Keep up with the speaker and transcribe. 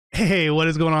Hey, what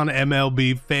is going on,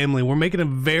 MLB family? We're making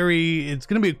it's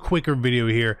going to be a quicker video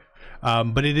here,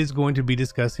 but it is going to be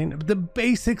discussing the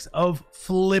basics of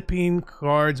flipping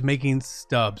cards, making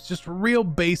stubs, just real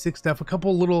basic stuff. A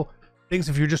couple little things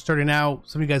if you're just starting out.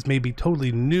 Some of you guys may be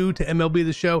totally new to MLB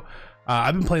The Show.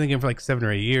 I've been playing the game for like 7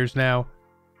 or 8 years now.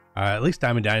 At least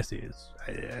Dynasty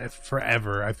is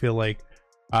forever, I feel like.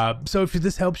 So if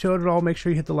this helps you out at all, make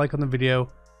sure you hit the like on the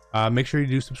video. Make sure you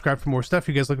do subscribe for more stuff.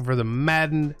 You guys looking for the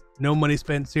Madden No Money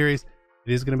Spent series?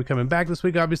 It is going to be coming back this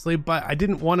week, obviously, but I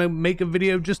didn't want to make a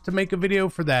video just to make a video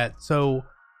for that. So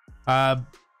I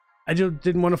just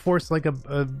didn't want to force like a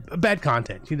bad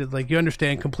content. You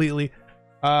understand completely.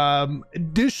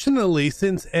 Additionally,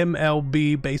 since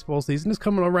MLB baseball season is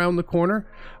coming around the corner,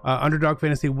 Underdog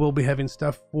Fantasy will be having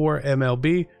stuff for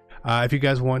MLB. If you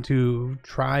guys want to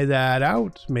try that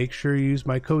out, make sure you use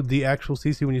my code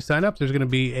TheActualCC when you sign up. There's going to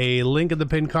be a link in the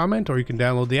pinned comment, or you can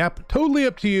download the app. Totally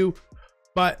up to you.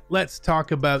 But let's talk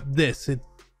about this. It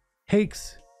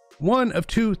takes one of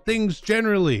two things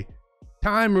generally: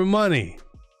 time or money.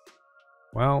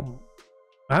 Well,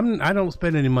 I don't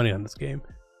spend any money on this game,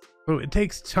 so it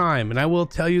takes time. And I will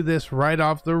tell you this right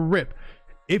off the rip: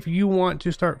 if you want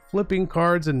to start flipping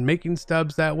cards and making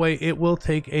stubs that way, it will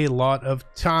take a lot of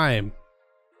time.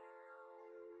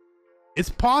 It's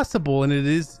possible, and it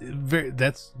is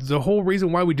that's the whole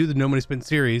reason why we do the No Money Spent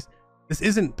series. This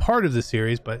isn't part of the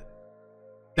series, but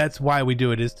that's why we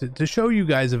do it, is to show you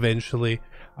guys eventually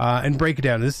and break it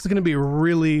down. This is going to be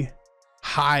really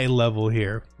high level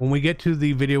here. When we get to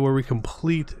the video where we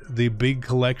complete the big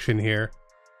collection here,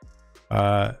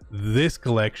 this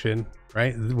collection,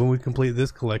 right, when we complete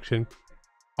this collection,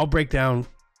 I'll break down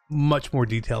much more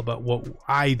detail about what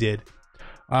I did.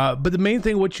 But the main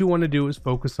thing what you want to do is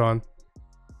focus on,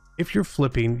 if you're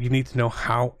flipping, you need to know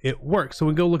how it works. So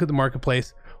we go look at the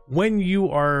marketplace. When you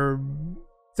are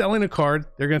selling a card,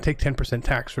 they're going to take 10%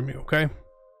 tax from you, okay?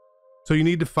 So you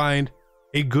need to find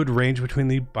a good range between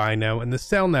the buy now and the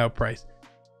sell now price.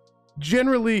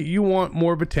 Generally, you want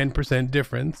more of a 10%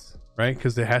 difference, right?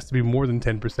 Because it has to be more than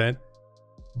 10%.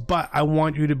 But I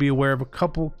want you to be aware of a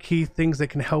couple key things that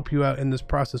can help you out in this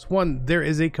process. One, there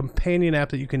is a companion app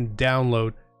that you can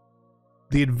download.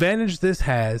 The advantage this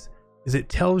has is it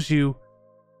tells you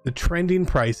the trending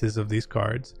prices of these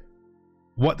cards,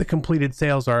 what the completed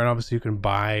sales are, and obviously you can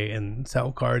buy and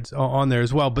sell cards on there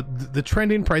as well. But the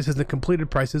trending prices, the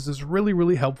completed prices, is really,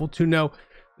 really helpful to know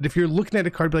that if you're looking at a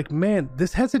card, be like, man,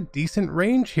 this has a decent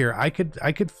range here. I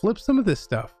could flip some of this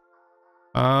stuff.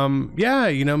 Yeah,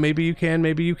 you know, maybe you can,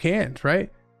 maybe you can't, right?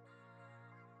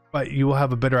 But you will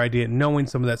have a better idea knowing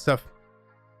some of that stuff.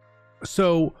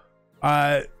 So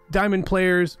diamond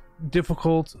players,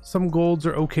 difficult. Some golds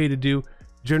are okay to do.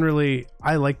 Generally,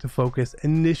 I like to focus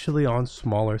initially on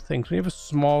smaller things. When you have a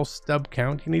small stub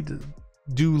count, you need to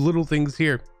do little things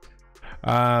here,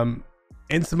 and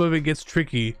some of it gets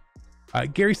tricky.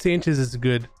 Gary Sanchez is a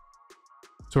good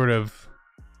sort of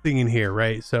thing in here,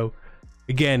 right? So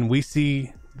again, we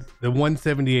see the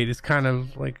 178 is kind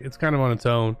of like, it's kind of on its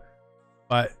own,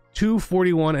 but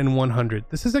 241 and 100.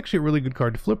 This is actually a really good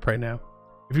card to flip right now.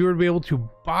 If you were to be able to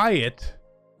buy it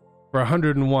for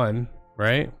 101,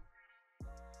 right?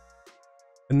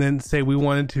 And then say we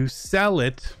wanted to sell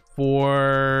it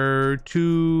for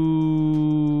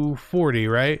 240,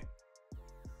 right?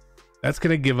 That's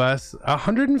going to give us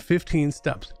 115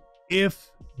 stubs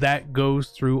if that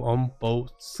goes through on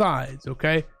both sides,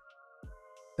 okay?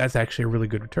 That's actually a really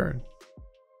good return.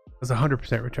 That's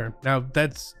 100% return. Now,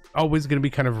 that's always going to be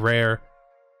kind of rare,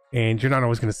 and you're not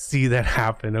always going to see that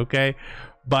happen, okay?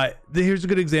 But here's a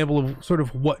good example of sort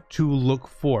of what to look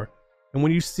for. And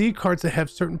when you see cards that have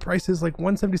certain prices like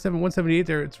 177, 178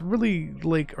 there, it's really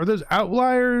like, are those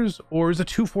outliers, or is a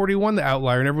 241 the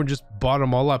outlier and everyone just bought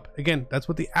them all up? Again, that's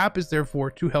what the app is there for,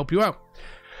 to help you out.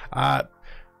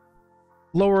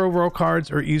 Lower overall cards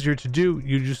are easier to do.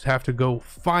 You just have to go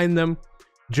find them.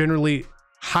 Generally,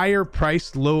 higher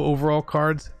priced low overall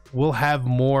cards will have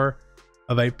more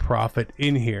of a profit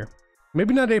in here.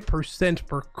 Maybe not a percent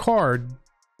per card,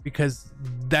 because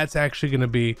that's actually going to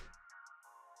be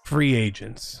free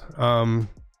agents. So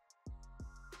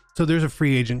there's a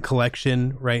free agent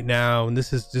collection right now, and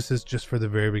this is just for the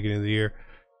very beginning of the year,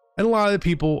 and a lot of the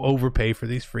people overpay for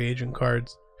these free agent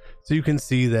cards. So you can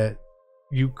see that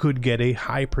you could get a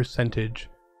high percentage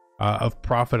of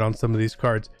profit on some of these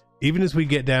cards. Even as we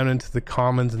get down into the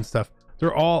commons and stuff,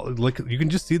 they're all like, you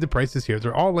can just see the prices here.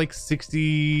 They're all like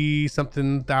 60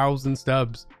 something thousand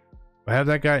stubs. Do I have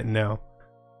that guy? No.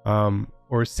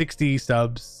 Or 60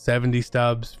 stubs, 70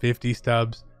 stubs, 50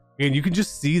 stubs. And you can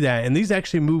just see that. And these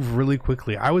actually move really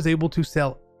quickly. I was able to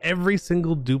sell every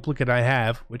single duplicate I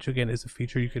have, which again is a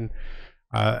feature you can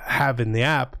have in the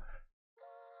app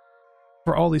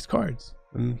for all these cards.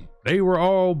 And they were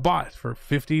all bought for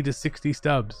 50 to 60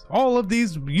 stubs. All of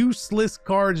these useless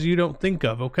cards you don't think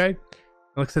of, okay?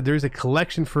 Like I said, there's a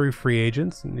collection for free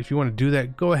agents, and if you want to do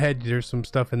that, go ahead. There's some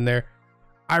stuff in there.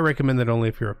 I recommend that only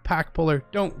if you're a pack puller.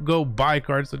 Don't go buy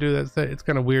cards to do that. It's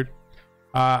kind of weird.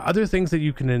 Other things that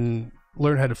you can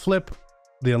learn how to flip: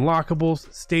 the unlockables,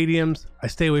 stadiums. I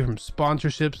stay away from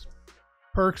sponsorships.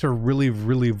 Perks are really,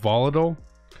 really volatile.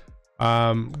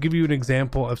 Give you an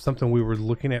example of something we were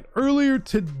looking at earlier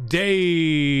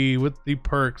today with the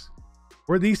perks,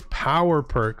 were these power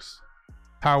perks.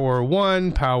 Power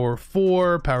 1, Power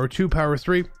 4, Power 2, Power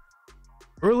 3.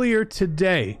 Earlier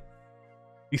today,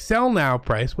 the sell now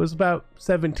price was about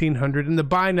 1,700 and the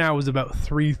buy now was about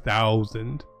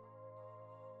 3,000.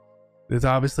 It's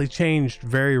obviously changed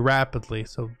very rapidly,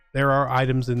 so there are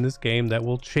items in this game that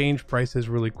will change prices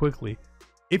really quickly.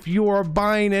 If you are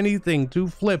buying anything to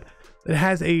flip that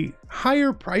has a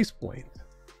higher price point,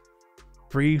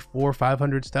 300, 400,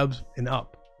 500 stubs and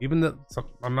up, even that's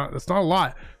not a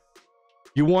lot.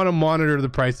 You want to monitor the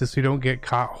prices so you don't get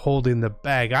caught holding the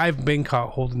bag. I've been caught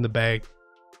holding the bag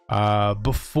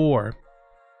before,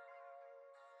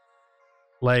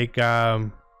 like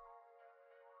all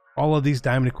of these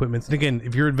diamond equipments. And again,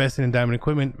 if you're investing in diamond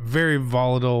equipment, very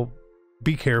volatile.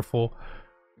 Be careful,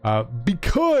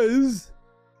 because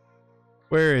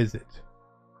where is it?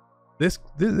 This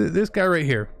guy right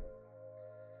here.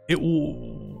 It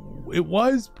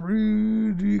was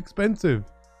pretty expensive.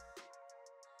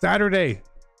 Saturday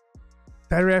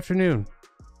afternoon,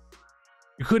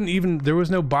 you couldn't even, there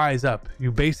was no buys up.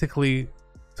 You basically,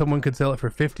 someone could sell it for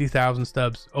 50,000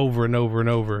 stubs over and over and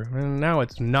over, and now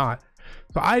it's not.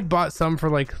 So I'd bought some for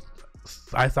like,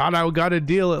 I thought I got a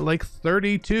deal at like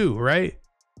 32, right?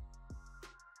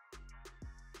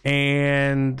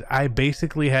 And I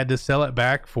basically had to sell it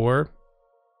back for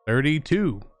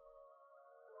 32.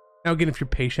 Now again, if you're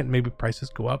patient, maybe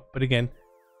prices go up, but again,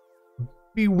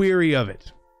 be wary of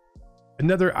it.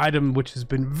 Another item which has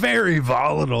been very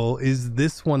volatile is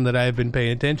this one that I've been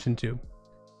paying attention to.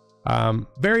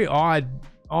 Very odd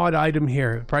item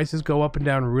here. Prices go up and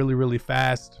down really, really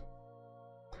fast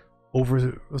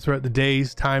throughout the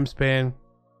day's time span.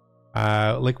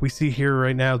 Like we see here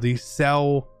right now, the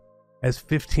sell as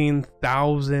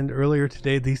 15,000. Earlier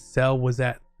today, the sell was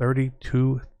at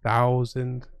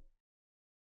 32,000. It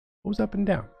goes up and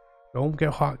down. Don't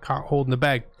get caught holding the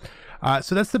bag.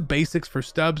 So that's the basics for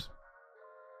stubs.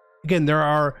 Again, there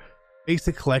are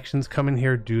basic collections. Come in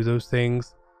here, do those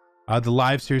things. The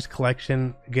live series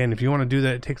collection, again, if you want to do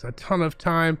that, it takes a ton of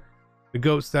time. The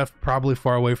goat stuff, probably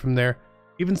far away from there.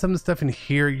 Even some of the stuff in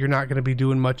here, you're not going to be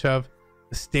doing much of.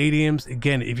 The stadiums,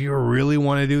 again, if you really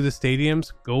want to do the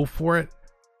stadiums, go for it.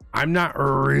 I'm not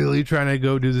really trying to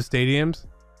go do the stadiums.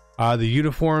 The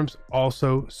uniforms,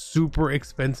 also super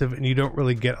expensive, and you don't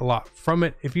really get a lot from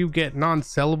it. If you get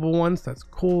non-sellable ones, that's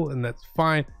cool and that's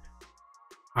fine.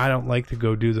 I don't like to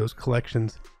go do those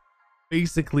collections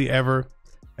basically ever,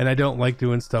 and I don't like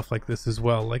doing stuff like this as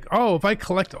well. Like, oh, if I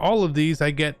collect all of these,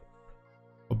 I get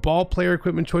a ball player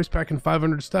equipment choice pack and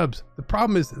 500 stubs. The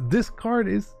problem is this card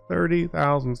is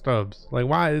 30,000 stubs. Like,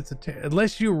 why? It's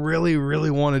unless you really,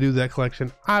 really want to do that collection,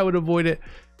 I would avoid it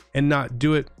and not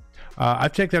do it.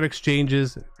 I've checked out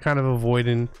exchanges, kind of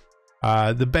avoiding.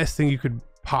 The best thing you could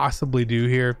possibly do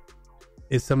here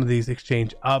is some of these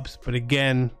exchange ups, but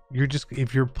again, you're just,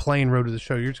 if you're playing Road to the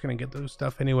Show, you're just going to get those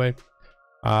stuff anyway.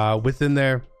 Within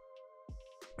there,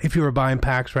 if you are buying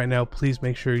packs right now, please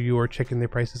make sure you are checking the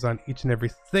prices on each and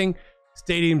everything.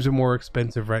 Stadiums are more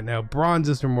expensive right now.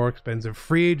 Bronzes are more expensive.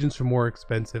 Free agents are more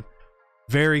expensive.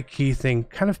 Very key thing,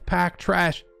 kind of pack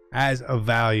trash as a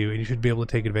value, and you should be able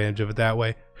to take advantage of it that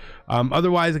way.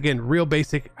 Otherwise, again, real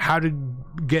basic, how to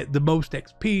get the most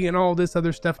XP and all this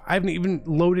other stuff. I haven't even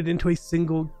loaded into a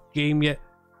single game yet.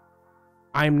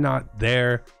 I'm not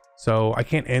there, so I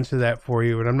can't answer that for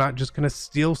you, and I'm not just going to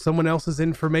steal someone else's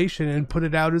information and put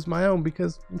it out as my own,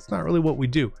 because it's not really what we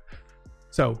do.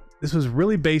 So this was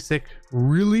really basic,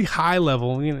 really high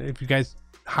level. You know, if you guys,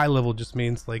 high level just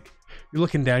means like you're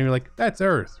looking down, you're like, that's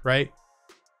Earth, right?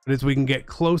 But as we can get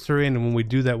closer in, and when we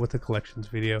do that with the collections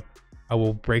video, I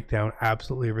will break down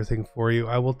absolutely everything for you.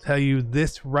 I will tell you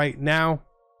this right now.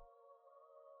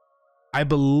 I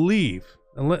believe,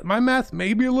 and my math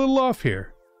may be a little off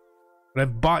here, but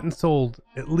I've bought and sold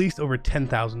at least over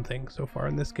 10,000 things so far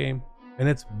in this game, and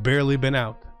it's barely been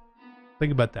out.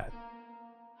 Think about that.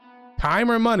 Time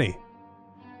or money?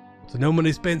 It's a no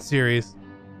money spent series.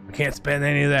 I can't spend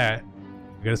any of that.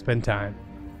 I gotta spend time.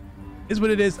 Is what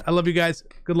it is. I love you guys.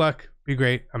 Good luck. Be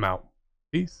great. I'm out.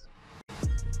 Peace.